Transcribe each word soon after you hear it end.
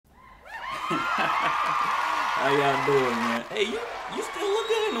How y'all doing, man? Hey, you still look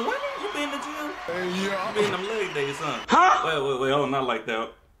good in the winter? You been in the gym? Yeah. You been in them leg days, huh? Wait, oh, not like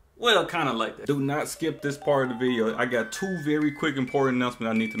that. Well, kind of like that. Do not skip this part of the video. I got two very quick important announcements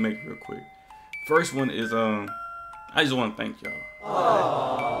I need to make real quick. First one is, I just want to thank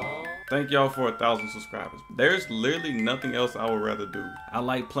y'all. Thank y'all for 1,000 subscribers. There's literally nothing else I would rather do. I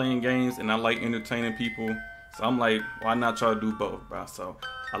like playing games and I like entertaining people. So I'm like, why not try to do both, bro? So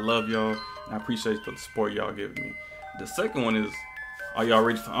I love y'all and I appreciate the support y'all giving me. The second one is, are y'all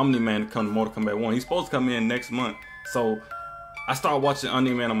ready for Omni-Man to come to Mortal Kombat 1? He's supposed to come in next month. So I started watching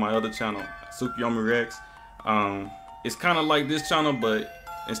Omni-Man on my other channel, Tsukuyomi. It's kind of like this channel, but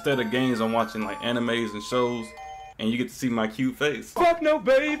instead of games, I'm watching like animes and shows. And you get to see my cute face. Fuck no,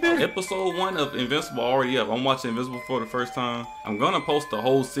 baby. Episode 1 of Invincible already up. I'm watching Invincible for the first time. I'm gonna post the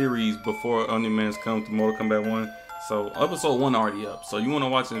whole series before Omni-Man's come to Mortal Kombat 1. So episode 1 already up. So you wanna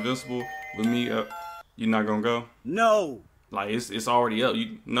watch Invincible with me? You not gonna go? No. Like it's already up.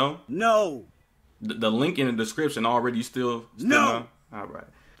 You no? No. The link in the description already. You still no. All right.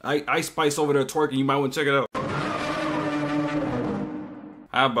 Ice Spice over there twerking. You might want to check it out.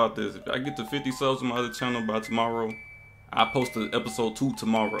 How about this? If I get to 50 subs on my other channel by tomorrow, I'll post episode 2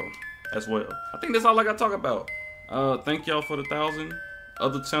 tomorrow as well. I think that's all I got to talk about. Thank y'all for the 1,000.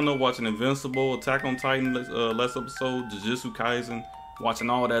 Other channel watching Invincible, Attack on Titan, last episode, Jujutsu Kaisen, watching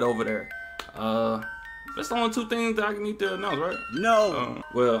all that over there. That's the only 2 things that I need to announce, right? No.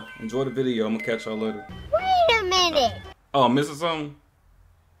 Well, enjoy the video. I'm gonna catch y'all later. Wait a minute. Oh, I'm missing something?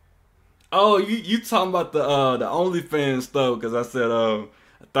 Oh, you talking about the OnlyFans stuff? Because I said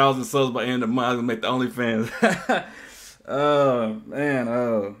 1,000 subs by the end of the month, I'm gonna make the OnlyFans.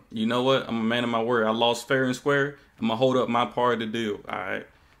 Man, you know what? I'm a man of my word. I lost fair and square. I'm gonna hold up my part of the deal. All right,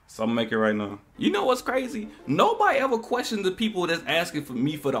 so I'm gonna make it right now. You know what's crazy? Nobody ever questioned the people that's asking for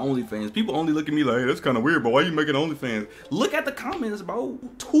me for the OnlyFans. People only look at me like, hey, that's kind of weird, but why you making OnlyFans? Look at the comments, bro.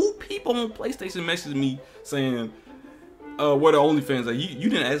 2 people on PlayStation messaged me saying, where the OnlyFans are. You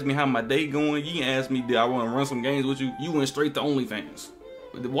didn't ask me how my day going. You didn't ask me did I want to run some games with you. You went straight to OnlyFans.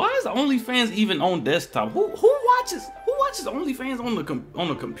 Why is OnlyFans even on desktop? Who watches OnlyFans on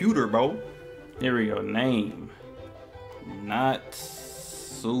the computer, bro? There we go. Name, not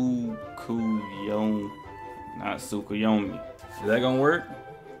Tsukuyomi. Not Tsukuyomi. Is that gonna work?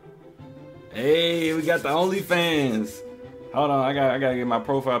 Hey, we got the OnlyFans. Hold on, I gotta get my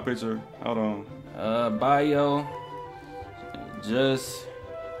profile picture. Hold on. Bio. Just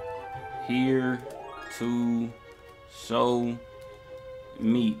here to show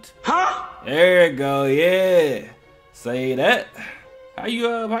meat. Huh? There you go, yeah. Say that. How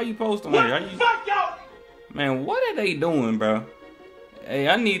you post on here? Fuck y'all. Man, what are they doing, bro? Hey,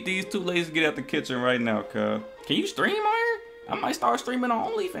 I need these 2 ladies to get out the kitchen right now, cuz. Can you stream on here? I might start streaming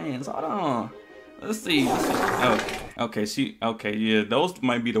on OnlyFans. Hold on. Let's see. Okay, yeah, those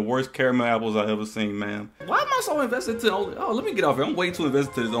might be the worst caramel apples I've ever seen, man. Why am I so invested to let me get off here. I'm way too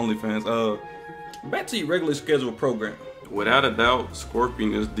invested to this OnlyFans. Back to your regular scheduled program. Without a doubt,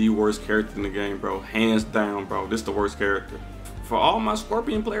 Scorpion is the worst character in the game, bro. Hands down, bro. This is the worst character. For all my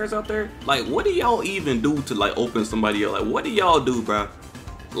Scorpion players out there, like, what do y'all even do to, like, open somebody up? Like, what do y'all do, bro?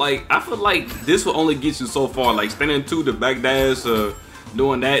 Like, I feel like this will only get you so far. Like, standing to the back dash,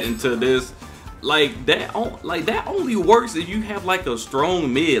 doing that into this. Like that only works if you have like a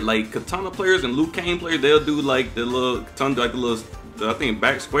strong mid. Like Katana players and Liu Kang players, they'll do like the little Katana, like the little, I think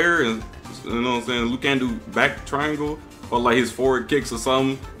back square, and you know what I'm saying. Liu Kang do back triangle or like his forward kicks or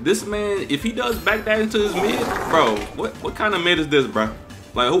something. This man, if he does back dash into his mid, bro, what kind of mid is this, bro?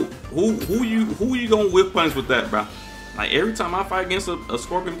 Like who you gonna whip punch with that, bro? Like every time I fight against a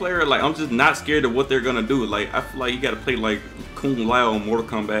Scorpion player, like I'm just not scared of what they're gonna do. Like I feel like you gotta play like Kung Lao in Mortal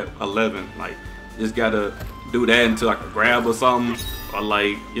Kombat 11, like. Just gotta do that until I can grab or something, or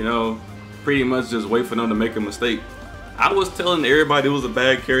like, you know, pretty much just wait for them to make a mistake. I was telling everybody it was a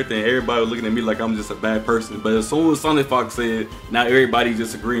bad character and everybody was looking at me like I'm just a bad person, but as soon as Sonic Fox said, now everybody's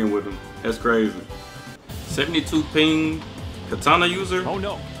disagreeing with him. That's crazy. 72 ping Katana user? Oh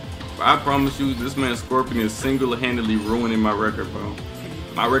no. I promise you, this man Scorpion is single-handedly ruining my record, bro.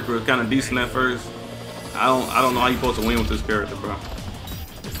 My record was kind of decent at first. I don't know how you supposed to win with this character, bro.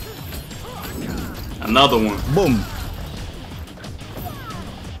 Another one. Boom.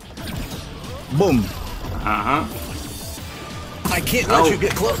 Boom. Uh-huh. I can't let you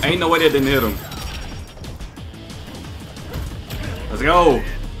get close. Ain't no way that didn't hit him. Let's go.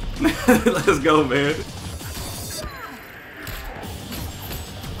 Let's go, man.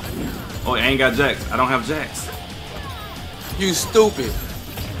 Oh, I ain't got jacks. I don't have jacks. You stupid.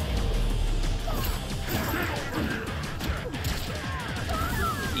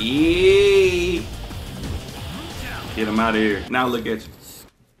 Yeah. Get him out of here. Now look at you.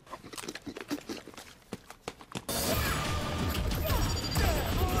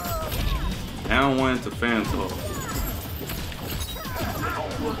 Down one to Phantom.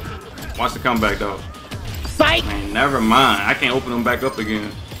 Watch the comeback though. Fight! Man, never mind. I can't open them back up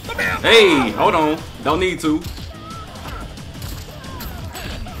again. Hey, hold on. Don't need to.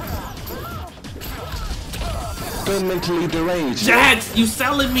 Been mentally deranged. Jax, you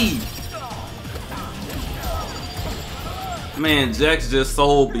selling me. Man, Jax just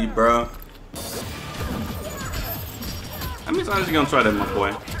sold me, bro. How many times you gonna try that, my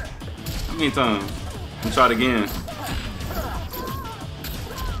boy? How many times? I'm gonna try it again.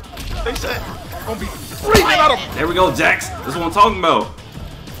 They said, gonna be freaking out of. There we go, Jax. This is what I'm talking about.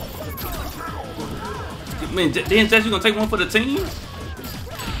 Man, then Jax, you gonna take one for the team?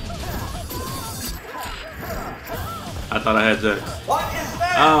 I thought I had Jax. What is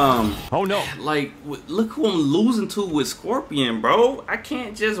that? Oh no. Like, look who I'm losing to with Scorpion, bro. I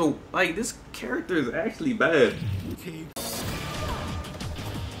can't just, like, this character is actually bad.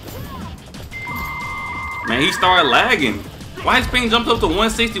 Man, he started lagging. Why his ping jumped up to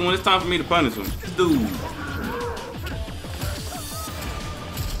 160 when it's time for me to punish him? This dude.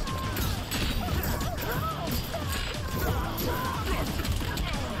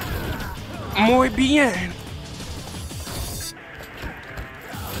 Muy bien.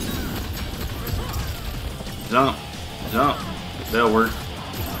 Jump. Jump. That'll work.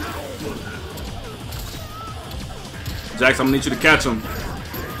 Jax, I'm gonna need you to catch him.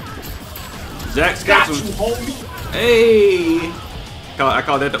 Jax, catch him. Hey! I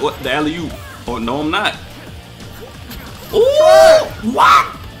call that the alley-oop. Oh, no, I'm not. Ooh!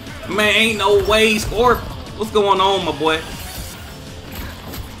 What? Man, ain't no way, Scorp. What's going on, my boy?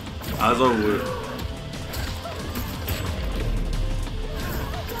 I was over with.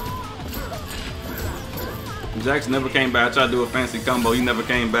 Jax never came back. I tried to do a fancy combo. He never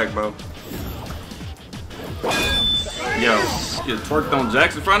came back, bro. Yo, you twerked on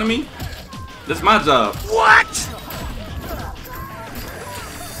Jax in front of me? That's my job. What?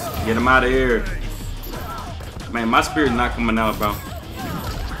 Get him out of here. Man, my spirit's not coming out, bro.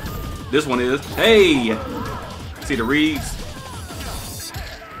 This one is. Hey! See the reads?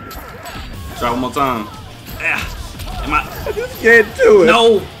 Try one more time. Ah. Am I just can't do it.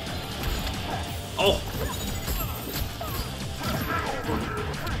 No! Oh!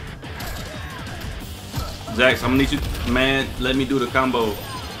 Jax, I'm gonna need you, man. Let me do the combo.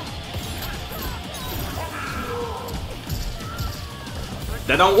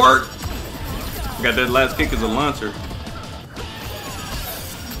 That don't work. Got that last kick as a launcher.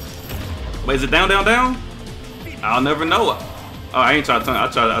 Wait, is it down, down, down? I'll never know. Oh, I ain't trying to. I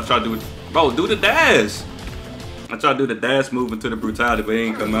try to do it. Bro, do the dash. I try to do the dash move into the brutality, but it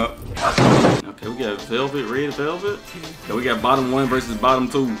ain't come out. Okay, we got Velvet, Red Velvet. Okay, we got bottom one versus bottom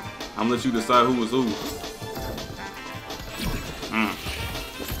two. I'm gonna let you decide who was who.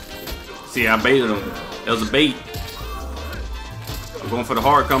 See, I baited him. That was a bait. I'm going for the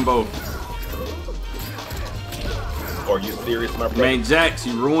hard combo. Are you serious, my brother? Man, Jax,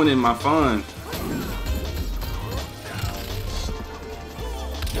 you ruining my fun.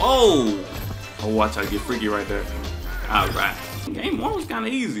 Whoa! Oh, watch I get freaky right there. All right. Game one was kind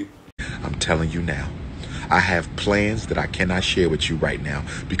of easy. I'm telling you now, I have plans that I cannot share with you right now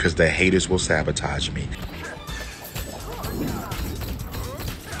because the haters will sabotage me.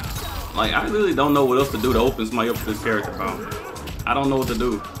 Like, I really don't know what else to do to open somebody up for this character, bro. I don't know what to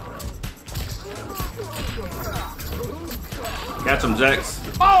do. Catch him, Jax.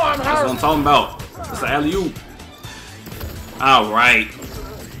 Oh, I'm That's hurt. what I'm talking about. It's an alley-oop. All right.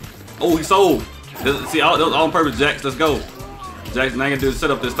 Oh, he sold. See, that was all on purpose, Jax. Let's go. Jax, now I can do the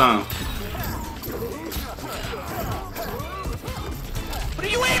setup this time. What are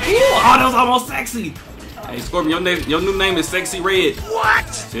you aiming Ooh, oh, that was almost sexy. Hey, Scorpion, your new name is Sexy Red. What?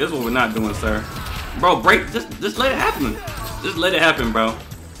 See, that's what we're not doing, sir. Bro, break. Just let it happen. Just let it happen, bro.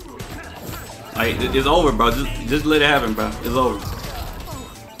 Like, it's over, bro. Just let it happen, bro. It's over.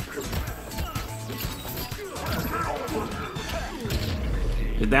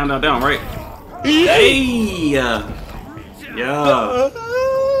 It's down, down, down, right? Hey! Yeah.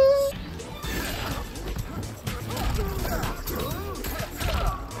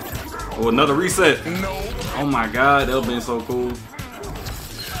 Oh, another reset. No. Oh my god, that would've been so cool.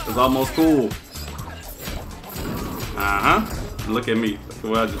 It's almost cool. Look at me. Look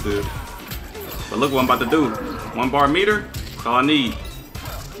what I just did. But look what I'm about to do. 1 bar meter? That's all I need.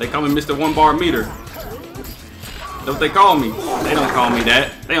 They call me Mr. 1 bar meter. That's what they call me. They don't call me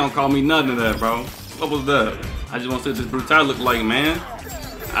that. They don't call me none of that, bro. What was that? I just want to see what this brutality look like, man.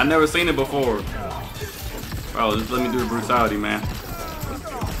 I never seen it before. Oh, just let me do the brutality, man.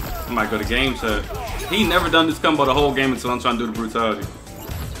 I might go to game chat. He never done this combo the whole game until I'm trying to do the brutality.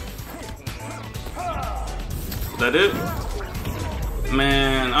 Is that it?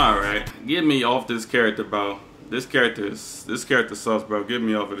 Man, alright. Get me off this character, bro. This character sucks, bro. Get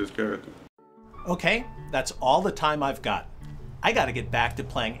me off of this character. Okay, that's all the time I've got. I gotta get back to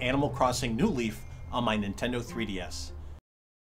playing Animal Crossing New Leaf on my Nintendo 3DS.